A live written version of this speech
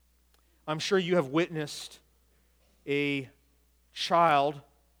I'm sure you have witnessed a child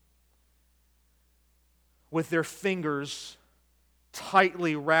with their fingers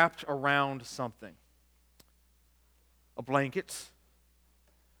tightly wrapped around something. A blanket,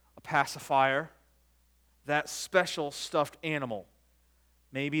 a pacifier, that special stuffed animal.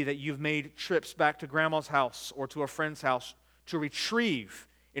 Maybe that you've made trips back to grandma's house or to a friend's house to retrieve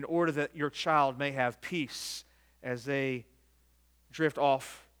in order that your child may have peace as they drift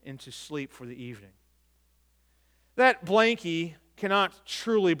off into sleep for the evening. That blankie cannot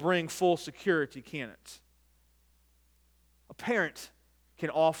truly bring full security, can it? A parent can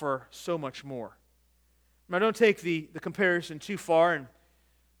offer so much more. Now, don't take the comparison too far and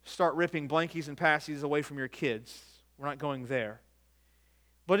start ripping blankies and passies away from your kids. We're not going there.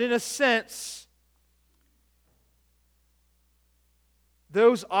 But in a sense,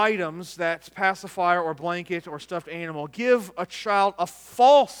 those items, that pacifier or blanket or stuffed animal, give a child a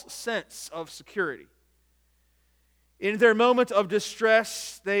false sense of security. In their moment of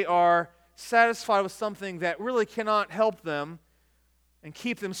distress, they are satisfied with something that really cannot help them and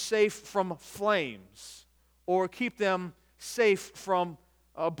keep them safe from flames, or keep them safe from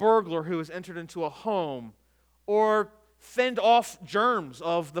a burglar who has entered into a home, or fend off germs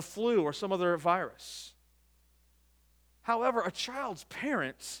of the flu or some other virus. However, a child's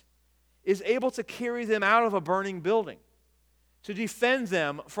parent is able to carry them out of a burning building, to defend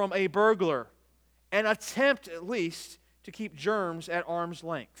them from a burglar, and attempt at least to keep germs at arm's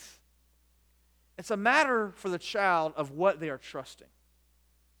length. It's a matter for the child of what they are trusting.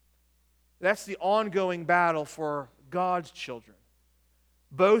 That's the ongoing battle for God's children,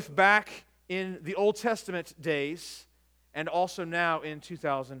 both back in the Old Testament days and also now in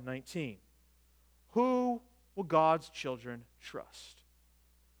 2019. Who will God's children trust?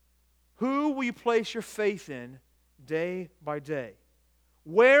 Who will you place your faith in day by day?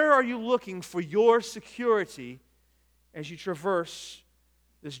 Where are you looking for your security as you traverse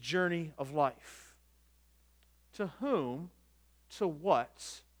this journey of life? To whom, to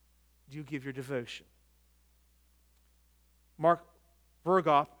what do you give your devotion? Mark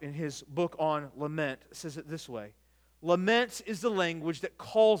Vergop, in his book on Lament, says it this way: lament is the language that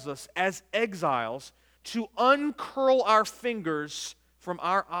calls us as exiles to uncurl our fingers from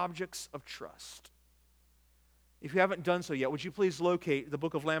our objects of trust. If you haven't done so yet, would you please locate the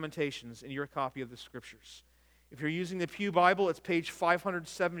book of Lamentations in your copy of the Scriptures? If you're using the Pew Bible, it's page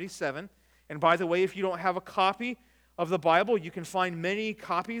 577. And by the way, if you don't have a copy of the Bible, you can find many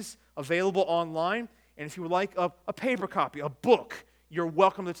copies available online. And if you would like a paper copy, a book, you're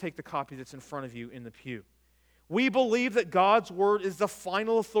welcome to take the copy that's in front of you in the pew. We believe that God's Word is the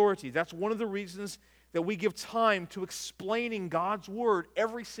final authority. That's one of the reasons that we give time to explaining God's Word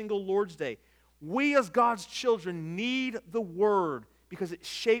every single Lord's Day. We as God's children need the Word because it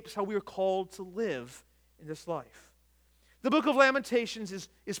shapes how we are called to live in this life. The book of Lamentations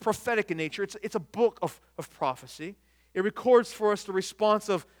is prophetic in nature. It's a book of prophecy. It records for us the response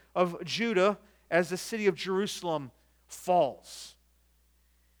of Judah as the city of Jerusalem falls.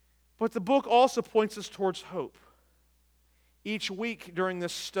 But the book also points us towards hope. Each week during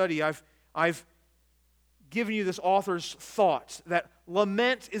this study, I've given you this author's thought that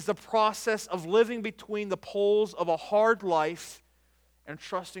lament is the process of living between the poles of a hard life and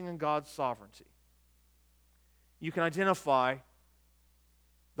trusting in God's sovereignty. You can identify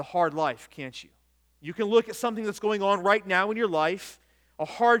the hard life, can't you? You can look at something that's going on right now in your life, a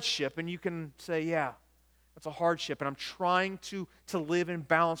hardship, and you can say, yeah, that's a hardship, and I'm trying to live in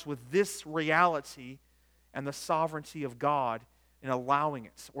balance with this reality and the sovereignty of God in allowing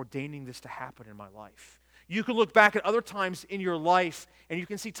it, ordaining this to happen in my life. You can look back at other times in your life, and you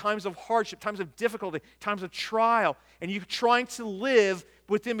can see times of hardship, times of difficulty, times of trial, and you're trying to live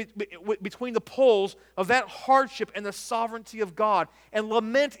between the poles of that hardship and the sovereignty of God. And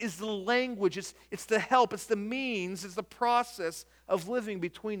lament is the language, it's the help, it's the means, it's the process of living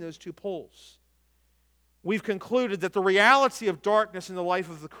between those two poles. We've concluded that the reality of darkness in the life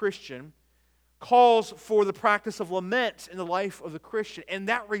of the Christian calls for the practice of lament in the life of the Christian, and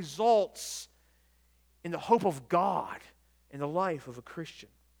that results in the hope of God in the life of a Christian.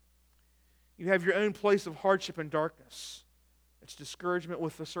 You have your own place of hardship and darkness. It's discouragement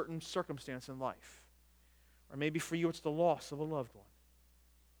with a certain circumstance in life. Or maybe for you it's the loss of a loved one.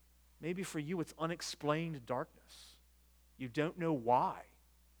 Maybe for you it's unexplained darkness. You don't know why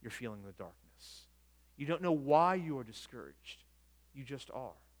you're feeling the darkness. You don't know why you are discouraged. You just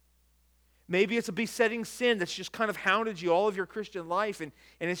are. Maybe it's a besetting sin that's just kind of hounded you all of your Christian life, and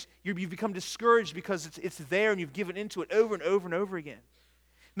you've become discouraged because it's there and you've given into it over and over and over again.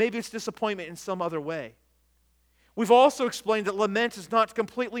 Maybe it's disappointment in some other way. We've also explained that lament is not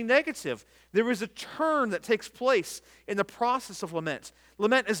completely negative. There is a turn that takes place in the process of lament.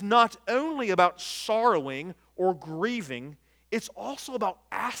 Lament is not only about sorrowing or grieving, it's also about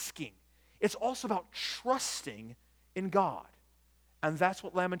asking. It's also about trusting in God. And that's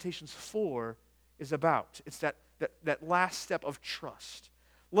what Lamentations 4 is about. It's that last step of trust.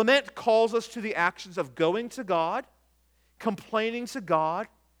 Lament calls us to the actions of going to God, complaining to God,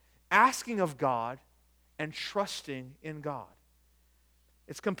 asking of God, and trusting in God.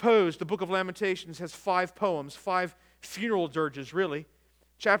 It's composed, the book of Lamentations has 5 poems, 5 funeral dirges, really.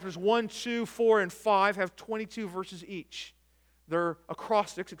 Chapters 1, 2, 4, and 5 have 22 verses each. They're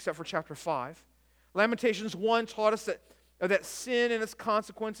acrostics, except for chapter 5. Lamentations 1 taught us that sin and its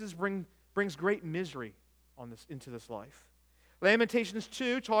consequences brings great misery into this life. Lamentations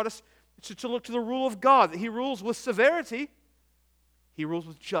 2 taught us to look to the rule of God, that He rules with severity, He rules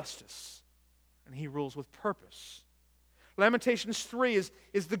with justice, and He rules with purpose. Lamentations 3 is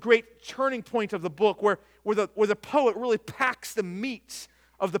the great turning point of the book where the poet really packs the meat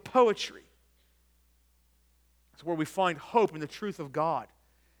of the poetry. It's where we find hope in the truth of God,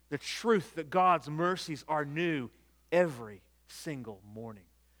 the truth that God's mercies are new every single morning,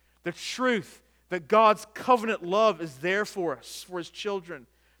 the truth that God's covenant love is there for us, for His children,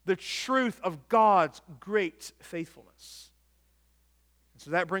 the truth of God's great faithfulness. And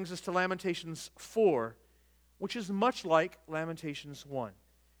so that brings us to Lamentations 4, which is much like Lamentations 1.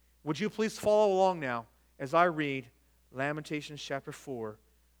 Would you please follow along now as I read Lamentations chapter 4,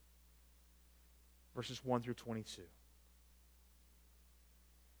 verses 1 through 22.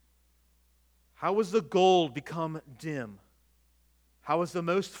 How has the gold become dim? How has the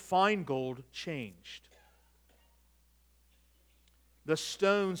most fine gold changed? The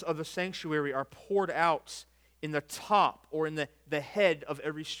stones of the sanctuary are poured out in the top or in the head of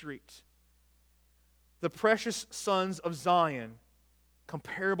every street. The precious sons of Zion,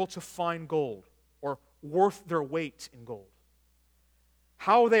 comparable to fine gold, or worth their weight in gold.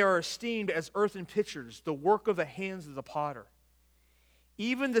 How they are esteemed as earthen pitchers, the work of the hands of the potter.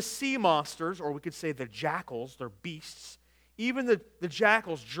 Even the sea monsters, or we could say the jackals, they're beasts, even the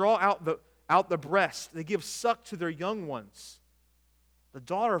jackals draw out the breast. They give suck to their young ones. The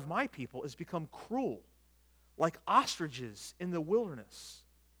daughter of my people has become cruel, like ostriches in the wilderness.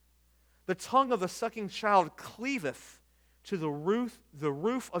 The tongue of the sucking child cleaveth to the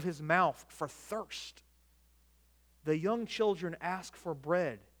roof of his mouth for thirst. The young children ask for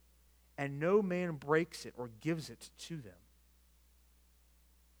bread, and no man breaks it or gives it to them.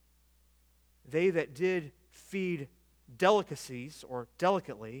 They that did feed delicacies, or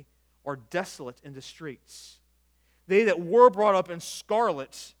delicately, are desolate in the streets. They that were brought up in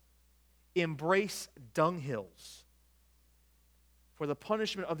scarlet embrace dunghills. For the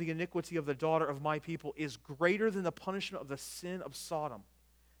punishment of the iniquity of the daughter of my people is greater than the punishment of the sin of Sodom,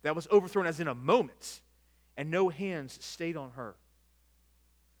 that was overthrown as in a moment, and no hands stayed on her.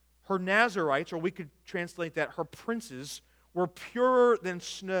 Her Nazarites, or we could translate that, her princes, were purer than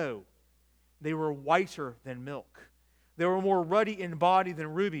snow. They were whiter than milk. They were more ruddy in body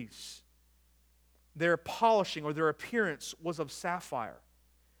than rubies. Their polishing, or their appearance, was of sapphire.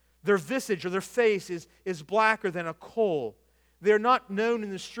 Their visage, or their face, is blacker than a coal. They are not known in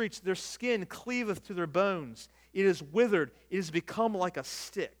the streets. Their skin cleaveth to their bones. It is withered. It is become like a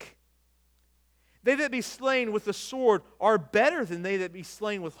stick. They that be slain with the sword are better than they that be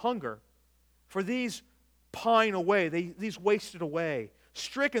slain with hunger. For these pine away, these wasted away,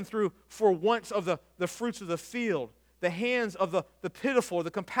 stricken through for want of the fruits of the field. The hands of the pitiful, the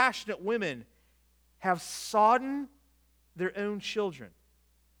compassionate women have sodden their own children.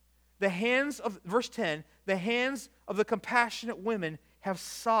 The hands of, verse 10, the hands of the compassionate women have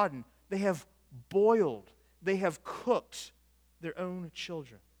sodden, they have boiled, they have cooked their own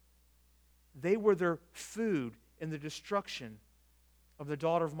children. They were their food in the destruction of the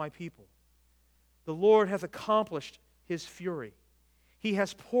daughter of my people. The Lord hath accomplished His fury. He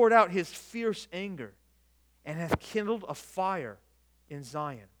has poured out His fierce anger, and hath kindled a fire in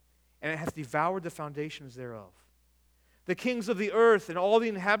Zion, and it hath devoured the foundations thereof. The kings of the earth and all the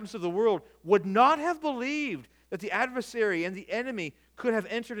inhabitants of the world would not have believed that the adversary and the enemy could have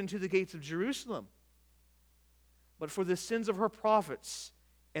entered into the gates of Jerusalem. But for the sins of her prophets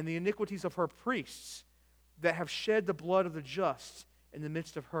and the iniquities of her priests that have shed the blood of the just in the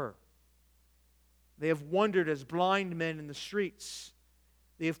midst of her. They have wandered as blind men in the streets.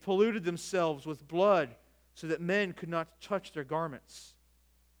 They have polluted themselves with blood so that men could not touch their garments.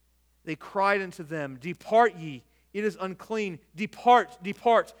 They cried unto them, Depart ye, it is unclean. Depart,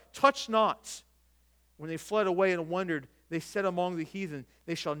 depart, touch not. When they fled away and wondered, they said among the heathen,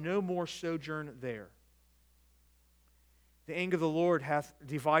 They shall no more sojourn there. The anger of the Lord hath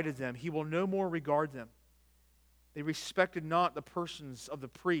divided them. He will no more regard them. They respected not the persons of the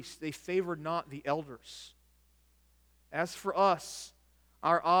priests. They favored not the elders. As for us,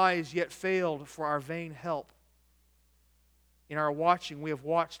 our eyes yet failed for our vain help. In our watching, we have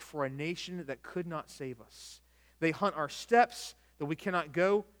watched for a nation that could not save us. They hunt our steps, that we cannot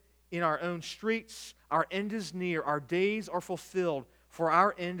go in our own streets. Our end is near, our days are fulfilled, for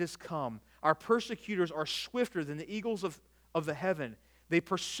our end is come. Our persecutors are swifter than the eagles of the heaven. They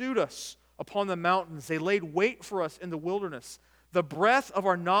pursued us upon the mountains. They laid wait for us in the wilderness. The breath of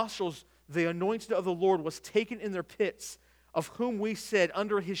our nostrils, the anointed of the Lord, was taken in their pits, of whom we said,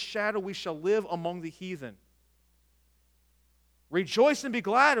 under his shadow we shall live among the heathen. Rejoice and be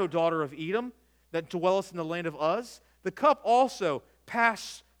glad, O daughter of Edom, that dwellest in the land of Uz. The cup also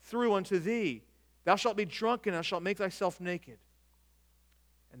passed through unto thee. Thou shalt be drunken, thou shalt make thyself naked.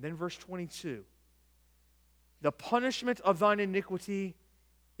 And then verse 22. The punishment of thine iniquity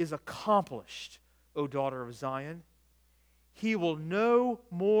is accomplished, O daughter of Zion. He will no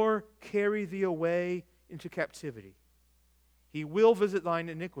more carry thee away into captivity. He will visit thine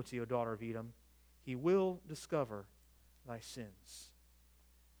iniquity, O daughter of Edom. He will discover thy sins.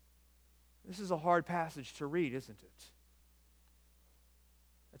 This is a hard passage to read, isn't it?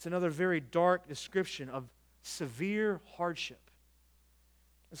 It's another very dark description of severe hardship.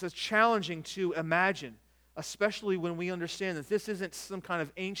 It's challenging to imagine, especially when we understand that this isn't some kind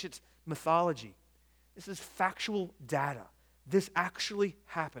of ancient mythology. This is factual data. This actually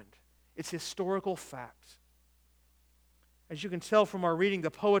happened. It's historical fact. As you can tell from our reading,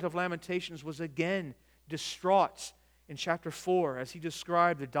 the poet of Lamentations was again distraught in chapter 4 as he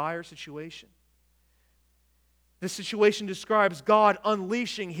described the dire situation. This situation describes God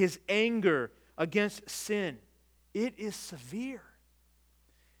unleashing his anger against sin. It is severe.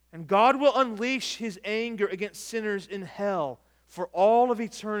 And God will unleash his anger against sinners in hell for all of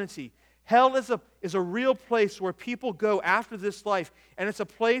eternity. Hell is a real place where people go after this life, and it's a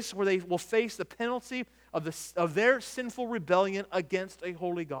place where they will face the penalty of their sinful rebellion against a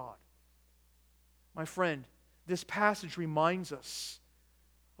holy God. My friend, this passage reminds us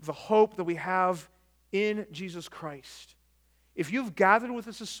of the hope that we have in Jesus Christ. If you've gathered with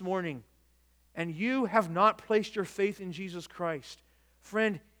us this morning and you have not placed your faith in Jesus Christ,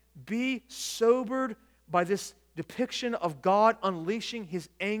 friend, be sobered by this depiction of God unleashing his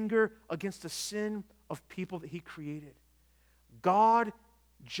anger against the sin of people that he created. God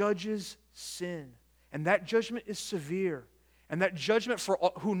judges sin, and that judgment is severe. And that judgment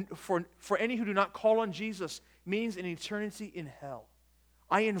for any who do not call on Jesus means an eternity in hell.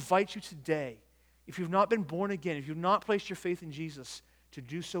 I invite you today, if you've not been born again, if you've not placed your faith in Jesus, to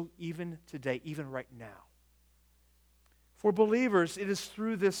do so even today, even right now. For believers, it is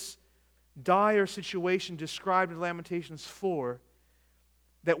through this dire situation described in Lamentations 4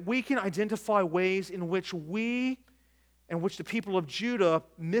 that we can identify ways in which the people of Judah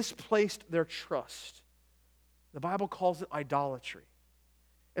misplaced their trust. The Bible calls it idolatry.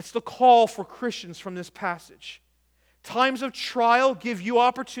 It's the call for Christians from this passage. Times of trial give you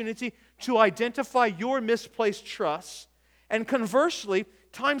opportunity to identify your misplaced trust, and conversely,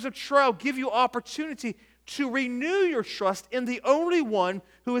 times of trial give you opportunity to renew your trust in the only one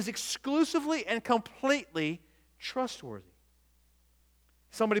who is exclusively and completely trustworthy.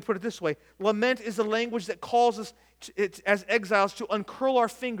 Somebody put it this way: lament is the language that calls us as exiles to uncurl our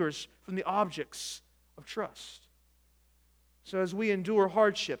fingers from the objects of trust. So as we endure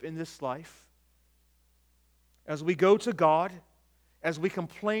hardship in this life, as we go to God, as we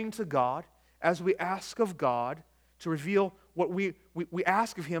complain to God, as we ask of God to reveal what we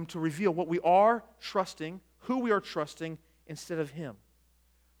ask of Him to reveal what we are trusting, who we are trusting instead of Him.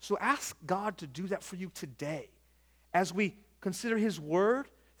 So ask God to do that for you today as we consider His Word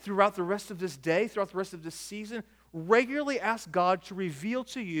throughout the rest of this day, throughout the rest of this season. Regularly ask God to reveal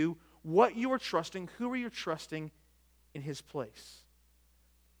to you what you are trusting, who are you trusting in His place.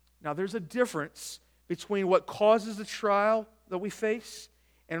 Now, there's a difference between what causes the trial that we face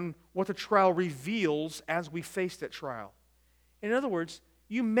and what the trial reveals as we face that trial. In other words,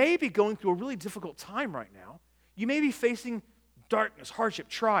 you may be going through a really difficult time right now. You may be facing darkness, hardship,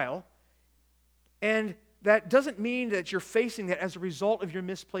 trial, and that doesn't mean that you're facing that as a result of your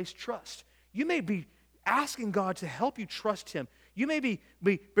misplaced trust. You may be asking God to help you trust Him. You may be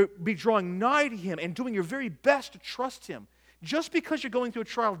drawing nigh to Him and doing your very best to trust Him. Just because you're going through a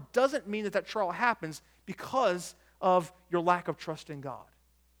trial doesn't mean that trial happens because of your lack of trust in God.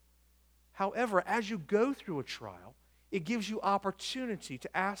 However, as you go through a trial, it gives you opportunity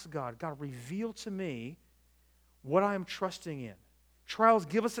to ask God, God, reveal to me what I am trusting in. Trials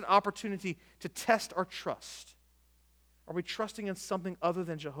give us an opportunity to test our trust. Are we trusting in something other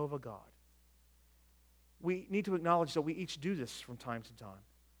than Jehovah God? We need to acknowledge that we each do this from time to time.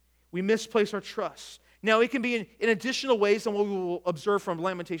 We misplace our trust. Now, it can be in additional ways than what we will observe from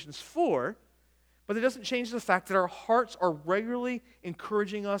Lamentations 4, but it doesn't change the fact that our hearts are regularly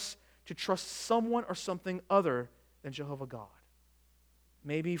encouraging us to trust someone or something other than Jehovah God.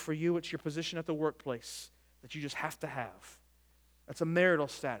 Maybe for you, it's your position at the workplace that you just have to have. It's a marital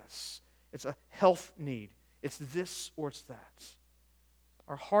status. It's a health need. It's this or it's that.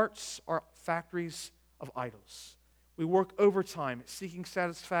 Our hearts are factories of idols. We work overtime seeking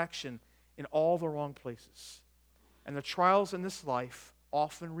satisfaction in all the wrong places. And the trials in this life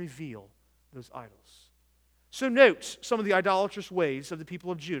often reveal those idols. So note some of the idolatrous ways of the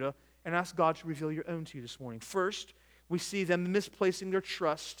people of Judah and ask God to reveal your own to you this morning. First, we see them misplacing their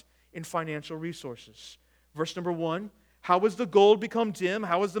trust in financial resources. Verse number 1, how has the gold become dim?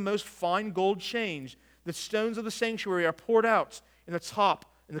 How has the most fine gold changed? The stones of the sanctuary are poured out in the top,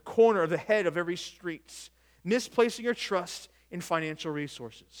 in the corner of the head of every street. Misplacing your trust in financial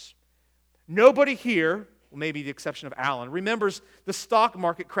resources. Nobody here, well, maybe the exception of Alan, remembers the stock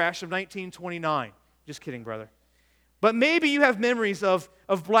market crash of 1929. Just kidding, brother. But maybe you have memories of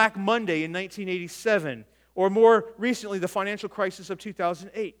Black Monday in 1987, or more recently, the financial crisis of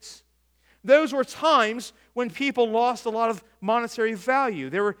 2008. Those were times when people lost a lot of monetary value.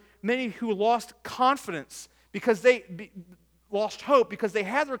 There were many who lost confidence because they lost hope because they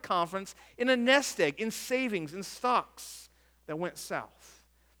had their confidence in a nest egg, in savings, in stocks that went south.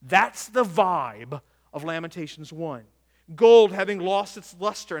 That's the vibe of Lamentations 1. Gold having lost its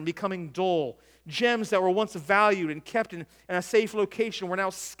luster and becoming dull. Gems that were once valued and kept in a safe location were now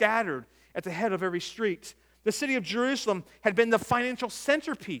scattered at the head of every street. The city of Jerusalem had been the financial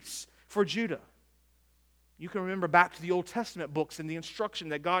centerpiece for Judah. You can remember back to the Old Testament books and the instruction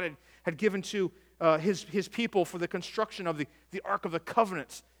that God had given to his people for the construction of the Ark of the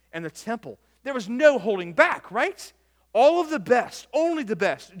Covenant and the temple. There was no holding back, right? All of the best, only the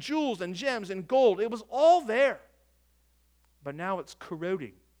best, jewels and gems and gold, it was all there. But now it's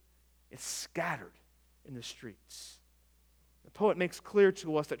corroding. It's scattered in the streets. The poet makes clear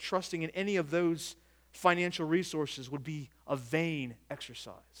to us that trusting in any of those financial resources would be a vain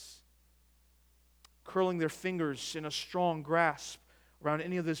exercise. Curling their fingers in a strong grasp around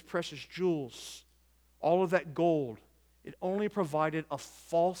any of those precious jewels, all of that gold, it only provided a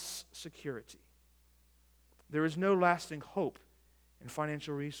false security. There is no lasting hope in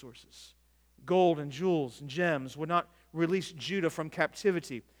financial resources. Gold and jewels and gems would not release Judah from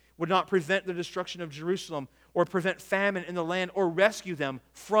captivity, would not prevent the destruction of Jerusalem or prevent famine in the land or rescue them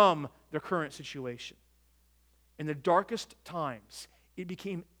from their current situation. In the darkest times, it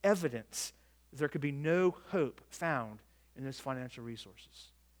became evident that there could be no hope found in those financial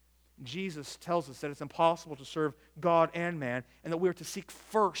resources. Jesus tells us that it's impossible to serve God and man, and that we are to seek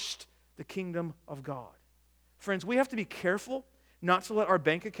first the kingdom of God. Friends, we have to be careful not to let our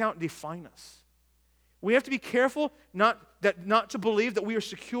bank account define us. We have to be careful not to believe that we are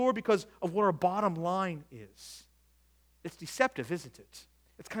secure because of what our bottom line is. It's deceptive, isn't it?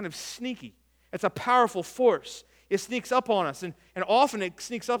 It's kind of sneaky. It's a powerful force. It sneaks up on us, and often it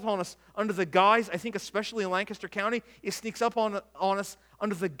sneaks up on us under the guise, I think especially in Lancaster County, it sneaks up on us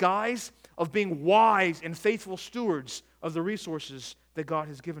under the guise of being wise and faithful stewards of the resources that God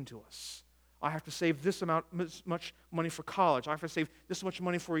has given to us. I have to save this much money for college. I have to save this much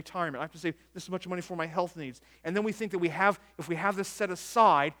money for retirement. I have to save this much money for my health needs. And then we think that if we have this set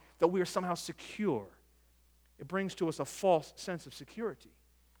aside, that we are somehow secure. It brings to us a false sense of security.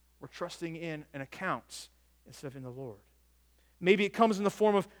 We're trusting in an account instead of in the Lord. Maybe it comes in the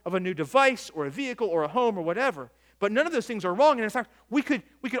form of a new device or a vehicle or a home or whatever. But none of those things are wrong. And in fact, we could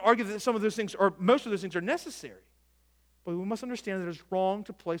argue that some of those things, or most of those things, are necessary. But we must understand that it's wrong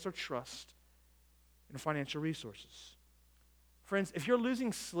to place our trust in financial resources. Friends, if you're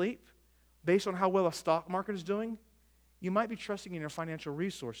losing sleep based on how well a stock market is doing, you might be trusting in your financial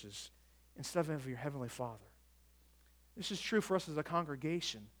resources instead of your Heavenly Father. This is true for us as a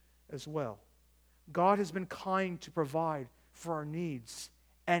congregation as well. God has been kind to provide for our needs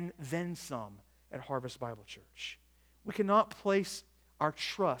and then some at Harvest Bible Church. We cannot place our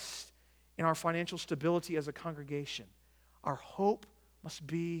trust in our financial stability as a congregation. Our hope must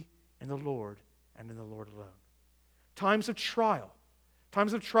be in the Lord and in the Lord alone. Times of trial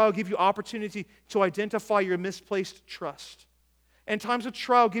give you opportunity to identify your misplaced trust. And times of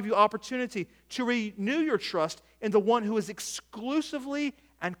trial give you opportunity to renew your trust in the one who is exclusively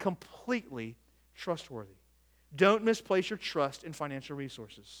and completely trustworthy. Don't misplace your trust in financial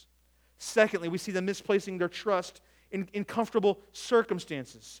resources. Secondly, we see them misplacing their trust in comfortable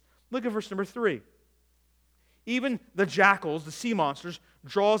circumstances. Look at verse number 3. Even the jackals, the sea monsters,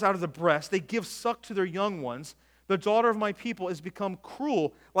 draws out of the breast. They give suck to their young ones. The daughter of my people is become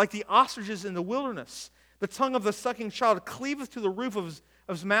cruel, like the ostriches in the wilderness. The tongue of the sucking child cleaveth to the roof of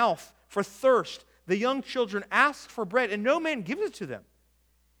his mouth for thirst. The young children ask for bread, and no man gives it to them.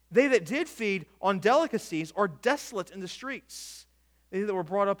 They that did feed on delicacies are desolate in the streets. They that were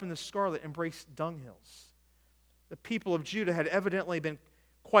brought up in the scarlet embraced dunghills. The people of Judah had evidently been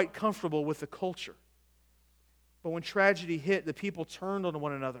quite comfortable with the culture. But when tragedy hit, the people turned on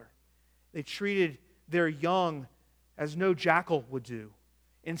one another. They treated their young as no jackal would do.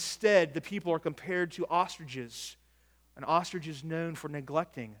 Instead, the people are compared to ostriches, and ostriches known for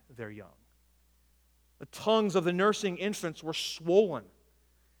neglecting their young. The tongues of the nursing infants were swollen,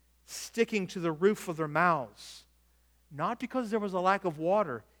 sticking to the roof of their mouths, not because there was a lack of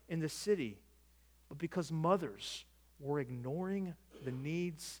water in the city, but because mothers were ignoring the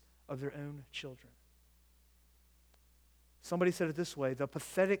needs of their own children. Somebody said it this way: the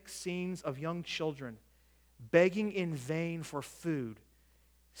pathetic scenes of young children begging in vain for food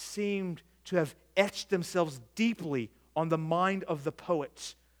seemed to have etched themselves deeply on the mind of the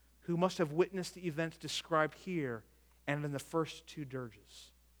poets who must have witnessed the events described here and in the first two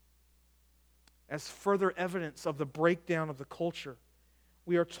dirges. As further evidence of the breakdown of the culture,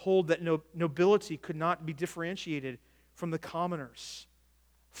 we are told that nobility could not be differentiated from the commoners.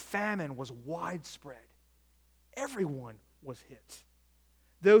 Famine was widespread. Everyone was hit.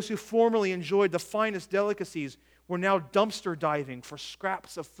 Those who formerly enjoyed the finest delicacies were now dumpster diving for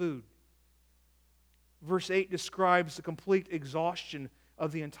scraps of food. Verse 8 describes the complete exhaustion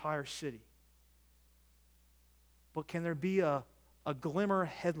of the entire city. But can there be a glimmer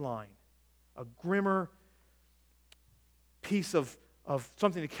headline, a grimmer piece of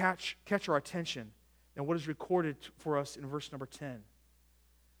something to catch our attention than what is recorded for us in verse number 10?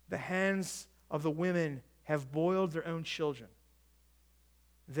 The hands of the women have boiled their own children,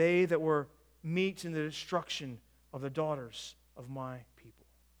 they that were meat in the destruction of the daughters of my people.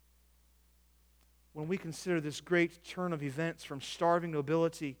 When we consider this great turn of events from starving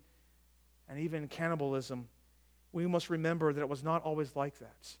nobility and even cannibalism, we must remember that it was not always like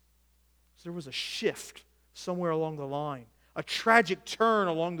that. So there was a shift somewhere along the line, a tragic turn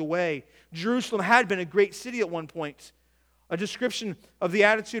along the way. Jerusalem had been a great city at one point. A description of the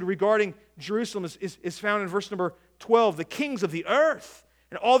attitude regarding Jerusalem is found in verse number 12. The kings of the earth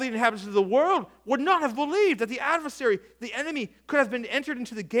and all the inhabitants of the world would not have believed that the adversary, the enemy, could have been entered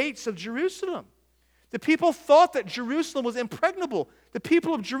into the gates of Jerusalem. The people thought that Jerusalem was impregnable. The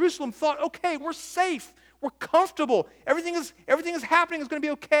people of Jerusalem thought, okay, we're safe, we're comfortable, everything is happening, is going to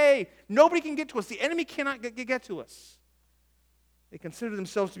be okay. Nobody can get to us. The enemy cannot get to us. They considered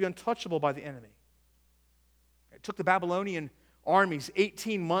themselves to be untouchable by the enemy. It took the Babylonian armies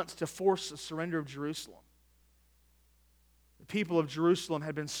 18 months to force the surrender of Jerusalem. The people of Jerusalem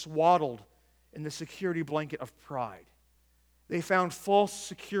had been swaddled in the security blanket of pride. They found false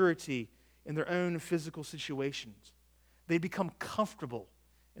security in their own physical situations. They become comfortable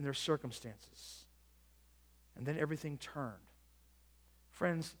in their circumstances. And then everything turned.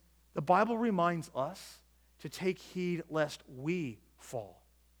 Friends, the Bible reminds us to take heed lest we fall.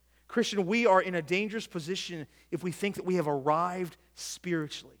 Christian, we are in a dangerous position if we think that we have arrived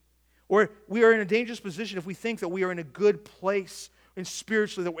spiritually. Or we are in a dangerous position if we think that we are in a good place and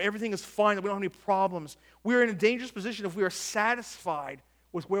spiritually, that everything is fine, that we don't have any problems. We are in a dangerous position if we are satisfied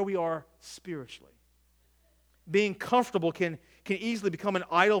with where we are spiritually. Being comfortable can easily become an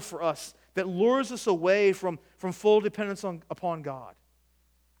idol for us that lures us away from full dependence upon God.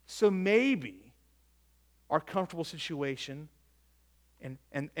 So maybe our comfortable situation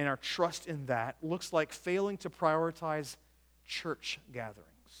and our trust in that looks like failing to prioritize church gatherings.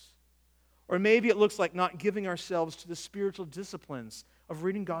 Or maybe it looks like not giving ourselves to the spiritual disciplines of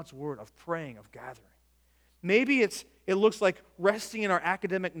reading God's Word, of praying, of gathering. Maybe it looks like resting in our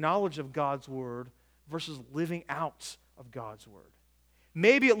academic knowledge of God's Word versus living out of God's Word.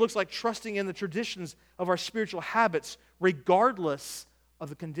 Maybe it looks like trusting in the traditions of our spiritual habits regardless of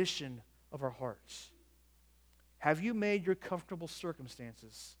the condition of our hearts. Have you made your comfortable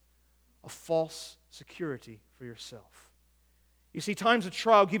circumstances a false security for yourself? You see, times of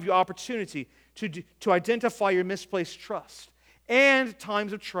trial give you opportunity to identify your misplaced trust. And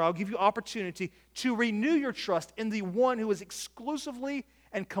times of trial give you opportunity to renew your trust in the one who is exclusively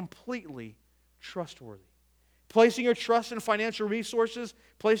and completely trustworthy. Placing your trust in financial resources,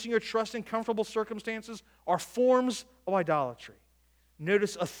 placing your trust in comfortable circumstances are forms of idolatry.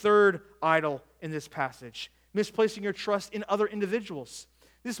 Notice a third idol in this passage: misplacing your trust in other individuals.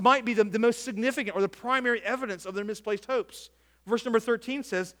 This might be the most significant or the primary evidence of their misplaced hopes. Verse number 13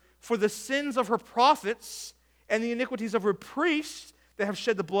 says, "For the sins of her prophets and the iniquities of her priests that have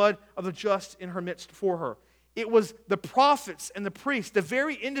shed the blood of the just in her midst for her. It was the prophets and the priests, the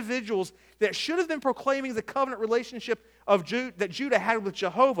very individuals that should have been proclaiming the covenant relationship that Judah had with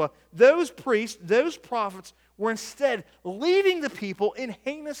Jehovah. Those priests, those prophets, were instead leading the people in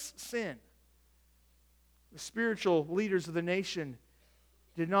heinous sin. The spiritual leaders of the nation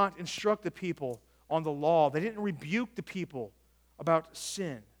did not instruct the people on the law. They didn't rebuke the people about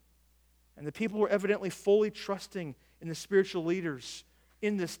sin. And the people were evidently fully trusting in the spiritual leaders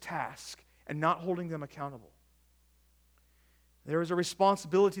in this task and not holding them accountable. There was a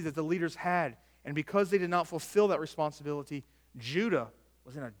responsibility that the leaders had, and because they did not fulfill that responsibility, Judah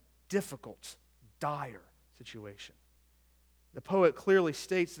was in a difficult, dire situation. The poet clearly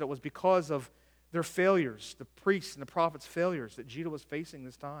states that it was because of their failures, the priests and the prophets' failures, that Judah was facing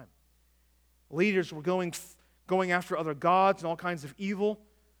this time. Leaders were going after other gods and all kinds of evil.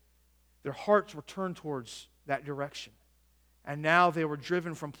 Their hearts were turned towards that direction. And now they were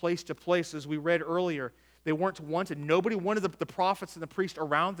driven from place to place, as we read earlier. They weren't wanted. Nobody wanted the prophets and the priests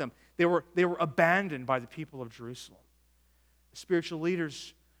around them. They were abandoned by the people of Jerusalem. The spiritual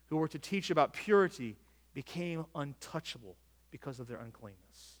leaders who were to teach about purity became untouchable because of their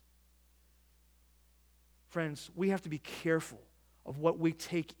uncleanness. Friends, we have to be careful of what we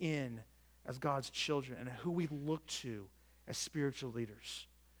take in as God's children and who we look to as spiritual leaders.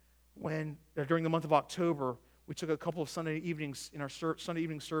 During the month of October, we took a couple of Sunday evenings in our Sunday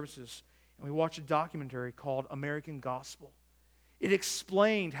evening services, and we watched a documentary called American Gospel. It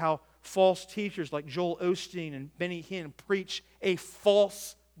explained how false teachers like Joel Osteen and Benny Hinn preach a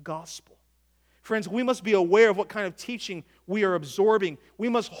false gospel. Friends, we must be aware of what kind of teaching we are absorbing. We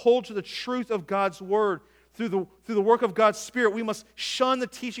must hold to the truth of God's Word. Through the work of God's Spirit, we must shun the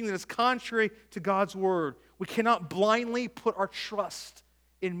teaching that is contrary to God's Word. We cannot blindly put our trust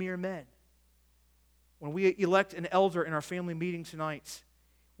in mere men. When we elect an elder in our family meeting tonight,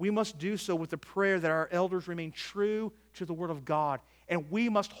 we must do so with the prayer that our elders remain true to the Word of God, and we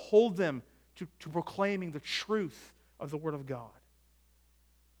must hold them to proclaiming the truth of the Word of God.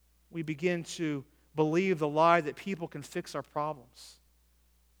 We begin to believe the lie that people can fix our problems.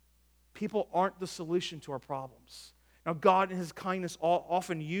 People aren't the solution to our problems. Now, God in His kindness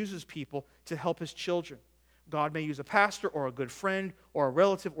often uses people to help His children. God may use a pastor or a good friend or a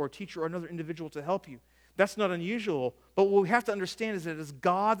relative or a teacher or another individual to help you. That's not unusual, but what we have to understand is that it is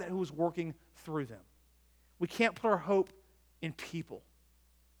God who is working through them. We can't put our hope in people.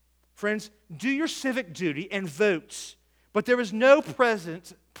 Friends, do your civic duty and vote, but there is no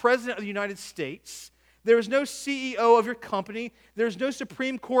president of the United States. There is no CEO of your company. There is no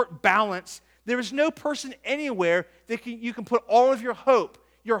Supreme Court balance. There is no person anywhere that you can put all of your hope.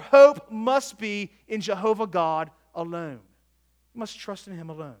 Your hope must be in Jehovah God alone. You must trust in Him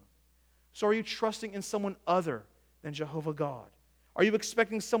alone. So are you trusting in someone other than Jehovah God? Are you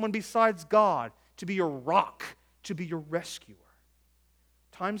expecting someone besides God to be your rock, to be your rescuer?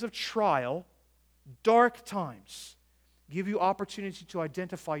 Times of trial, dark times, give you opportunity to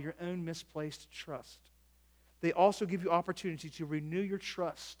identify your own misplaced trust. They also give you opportunity to renew your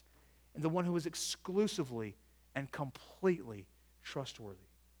trust in the one who is exclusively and completely trustworthy.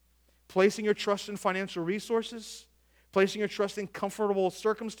 Placing your trust in financial resources, placing your trust in comfortable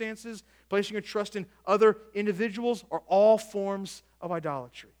circumstances, placing your trust in other individuals are all forms of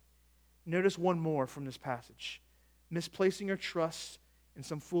idolatry. Notice one more from this passage. Misplacing your trust in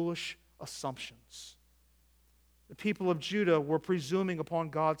some foolish assumptions. The people of Judah were presuming upon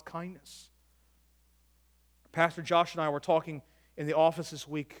God's kindness. Pastor Josh and I were talking in the office this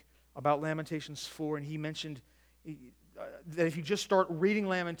week about Lamentations 4, and he mentioned that if you just start reading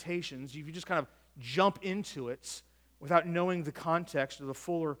Lamentations, if you just kind of jump into it without knowing the context or the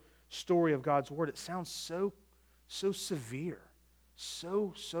fuller story of God's Word, it sounds so severe,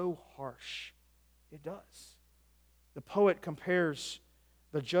 so harsh. It does. The poet compares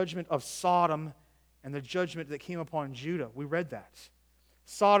the judgment of Sodom and the judgment that came upon Judah. We read that.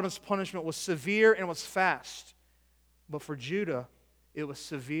 Sodom's punishment was severe and it was fast. But for Judah, it was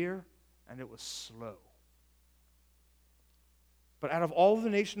severe and it was slow. But out of all the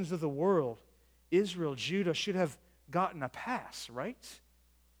nations of the world, Israel, Judah should have gotten a pass, right?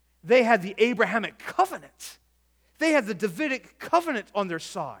 They had the Abrahamic covenant. They had the Davidic covenant on their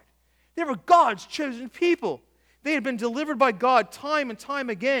side. They were God's chosen people. They had been delivered by God time and time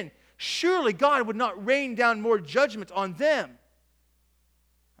again. Surely God would not rain down more judgment on them.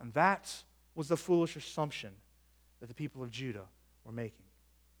 And that was the foolish assumption that the people of Judah were making.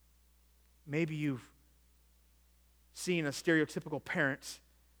 Maybe you've seen a stereotypical parent,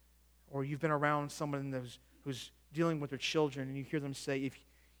 or you've been around someone who's dealing with their children, and you hear them say,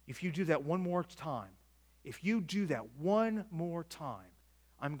 if you do that one more time, if you do that one more time,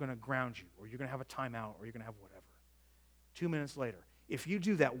 I'm going to ground you, or you're going to have a timeout, or you're going to have whatever. 2 minutes later, if you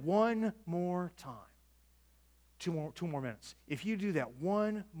do that one more time, two more minutes. If you do that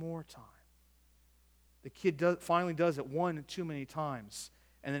one more time, the kid finally does it one too many times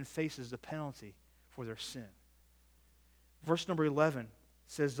and then faces the penalty for their sin. Verse number 11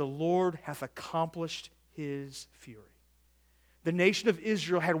 says, the Lord hath accomplished his fury. The nation of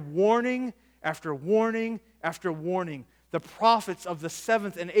Israel had warning after warning after warning. The prophets of the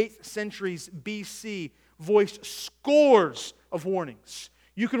 7th and 8th centuries BC voiced scores of warnings.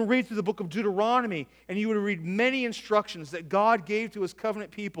 You can read through the book of Deuteronomy, and you would read many instructions that God gave to his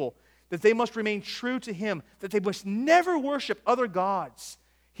covenant people, that they must remain true to him, that they must never worship other gods.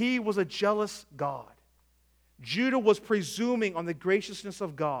 He was a jealous God. Judah was presuming on the graciousness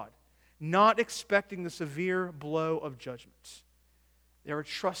of God, not expecting the severe blow of judgment. They were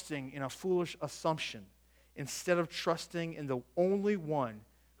trusting in a foolish assumption instead of trusting in the only one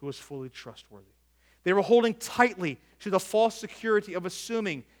who was fully trustworthy. They were holding tightly to the false security of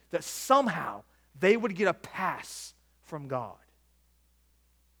assuming that somehow they would get a pass from God.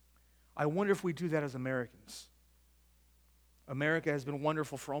 I wonder if we do that as Americans. America has been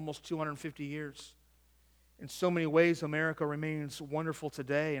wonderful for almost 250 years. In so many ways, America remains wonderful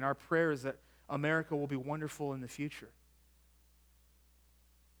today, and our prayer is that America will be wonderful in the future.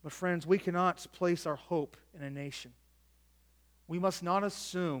 But friends, we cannot place our hope in a nation. We must not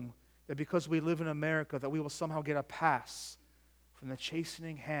assume that because we live in America that we will somehow get a pass from the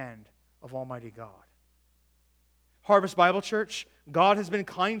chastening hand of Almighty God. Harvest Bible Church, God has been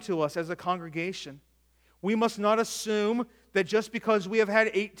kind to us as a congregation. We must not assume that just because we have had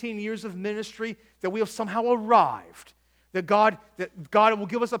 18 years of ministry that we have somehow arrived, that God will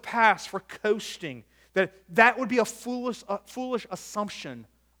give us a pass for coasting, that would be a foolish assumption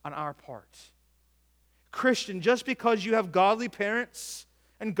on our part. Christian, just because you have godly parents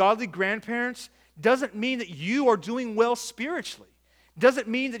and godly grandparents doesn't mean that you are doing well spiritually. Doesn't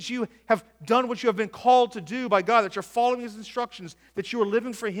mean that you have done what you have been called to do by God, that you're following his instructions, that you are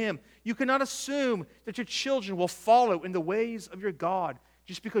living for him. You cannot assume that your children will follow in the ways of your God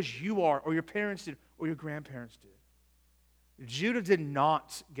just because you are, or your parents did, or your grandparents did. Judah did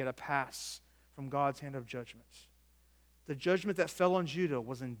not get a pass from God's hand of judgment. The judgment that fell on Judah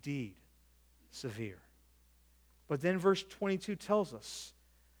was indeed severe. But then verse 22 tells us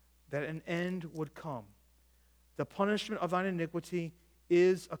that an end would come. The punishment of thine iniquity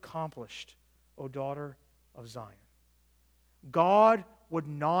is accomplished, O daughter of Zion. God would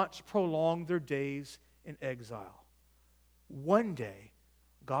not prolong their days in exile. One day,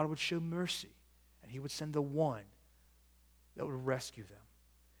 God would show mercy, and he would send the one that would rescue them.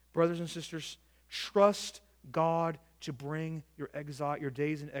 Brothers and sisters, trust God to bring your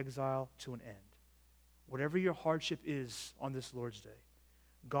days in exile to an end. Whatever your hardship is on this Lord's Day,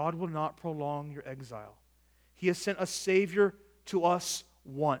 God will not prolong your exile. He has sent a Savior to us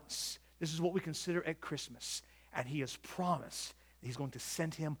once. This is what we consider at Christmas. And he has promised that he's going to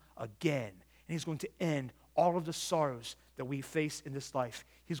send him again. And he's going to end all of the sorrows that we face in this life.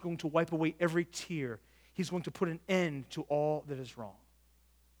 He's going to wipe away every tear. He's going to put an end to all that is wrong.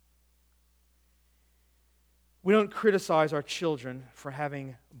 We don't criticize our children for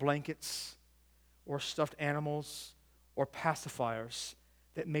having blankets or stuffed animals or pacifiers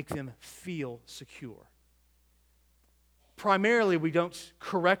that make them feel secure. Primarily, we don't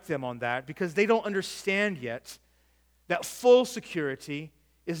correct them on that because they don't understand yet that full security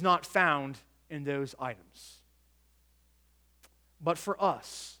is not found in those items. But for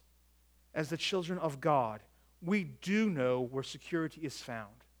us, as the children of God, we do know where security is found.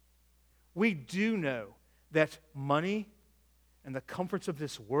 We do know that money and the comforts of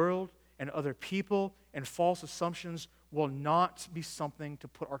this world and other people and false assumptions will not be something to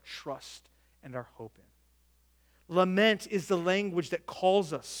put our trust and our hope in. Lament is the language that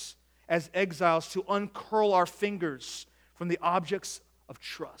calls us as exiles to uncurl our fingers from the objects of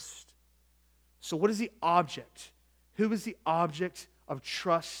trust. So what is the object? Who is the object of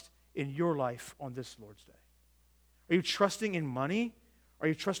trust in your life on this Lord's Day? Are you trusting in money? Are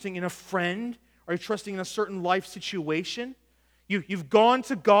you trusting in a friend? Are you trusting in a certain life situation? You've gone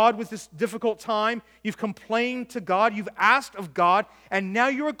to God with this difficult time. You've complained to God. You've asked of God. And now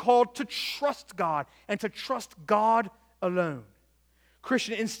you are called to trust God and to trust God alone.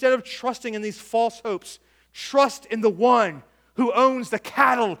 Christian, instead of trusting in these false hopes, trust in the one who owns the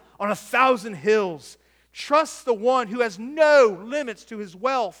cattle on 1,000 hills. Trust the one who has no limits to his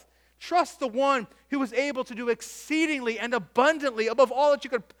wealth. Trust the one who is able to do exceedingly and abundantly above all that you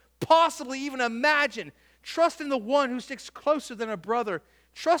could possibly even imagine. Trust in the one who sticks closer than a brother.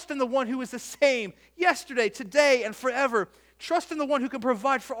 Trust in the one who is the same yesterday, today, and forever. Trust in the one who can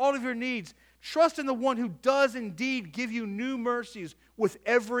provide for all of your needs. Trust in the one who does indeed give you new mercies with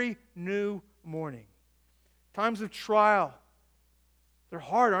every new morning. Times of trial, they're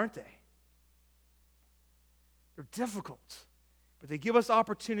hard, aren't they? They're difficult, but they give us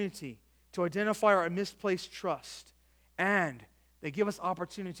opportunity to identify our misplaced trust, and they give us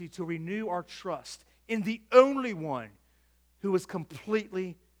opportunity to renew our trust in the only one who is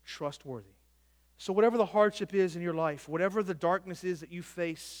completely trustworthy. So whatever the hardship is in your life, whatever the darkness is that you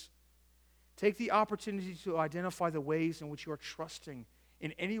face, take the opportunity to identify the ways in which you are trusting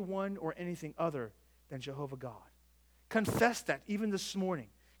in anyone or anything other than Jehovah God. Confess that even this morning.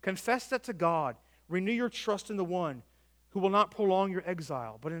 Confess that to God. Renew your trust in the one who will not prolong your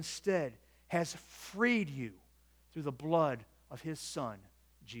exile, but instead has freed you through the blood of his Son,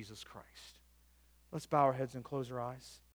 Jesus Christ. Let's bow our heads and close our eyes.